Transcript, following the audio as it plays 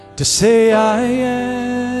to say I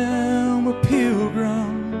am a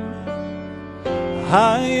pilgrim,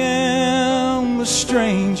 I am a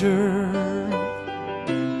stranger.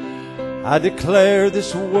 I declare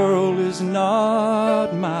this world is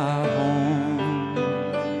not my home.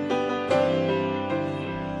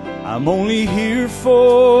 I'm only here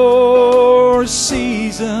for a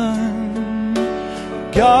season.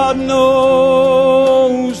 God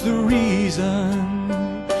knows the reason.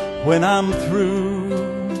 When I'm through,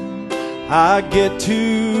 I get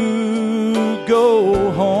to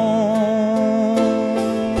go home.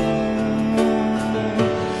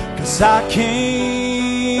 'Cause I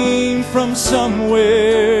came from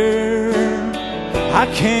somewhere I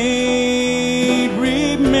can't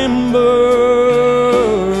remember,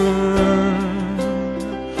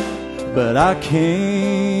 but I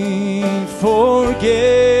can't forget.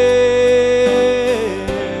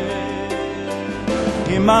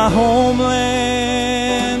 In my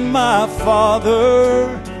homeland, my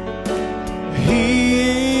Father, He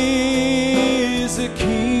is a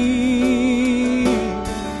King.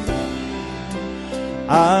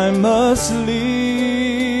 I must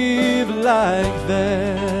live like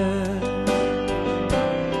that.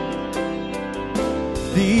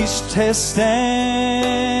 These tests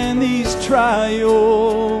and these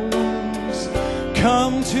trials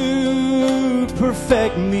come to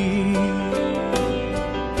perfect me.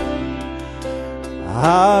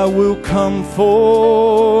 I will come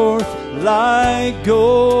forth like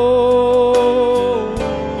gold.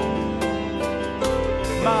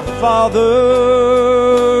 My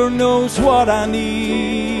Father knows what I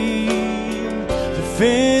need to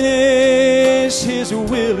finish His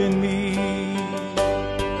will in me.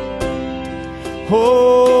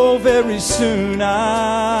 Oh, very soon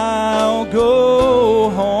I'll go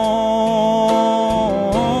home.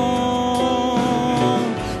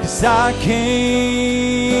 'Cause I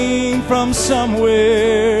came from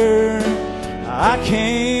somewhere I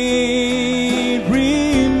can't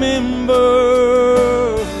remember,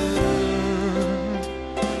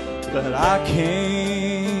 but I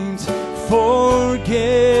can't forget.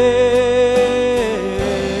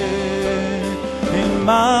 In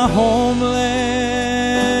my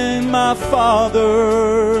homeland, my Father,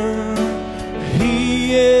 He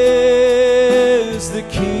is the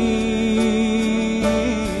King.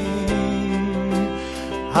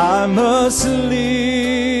 I must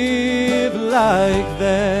live like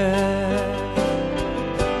that.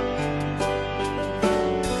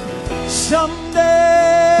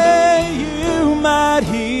 Someday you might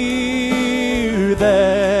hear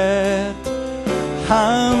that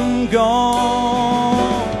I'm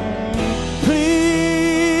gone.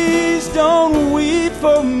 Please don't weep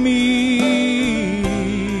for me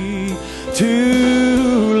too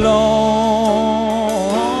long.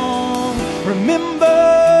 Remember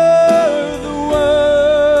the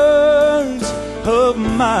words of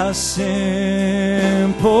my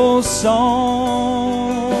simple song.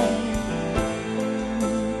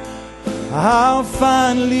 I'll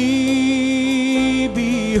finally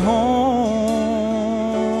be home.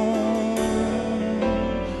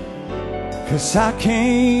 'Cause I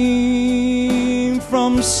came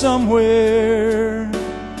from somewhere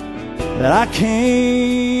that I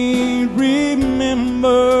can't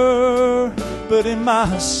remember, but in my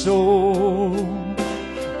soul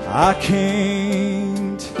I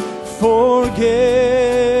can't forget.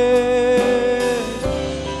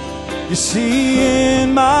 You see, in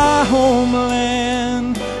my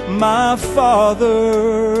homeland, my Father,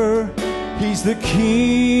 He's the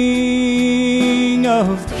King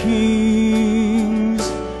of kings.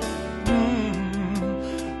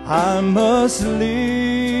 I must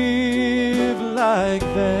live like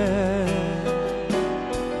that.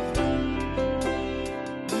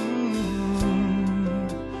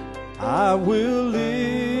 I will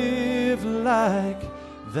live like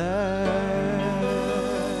that.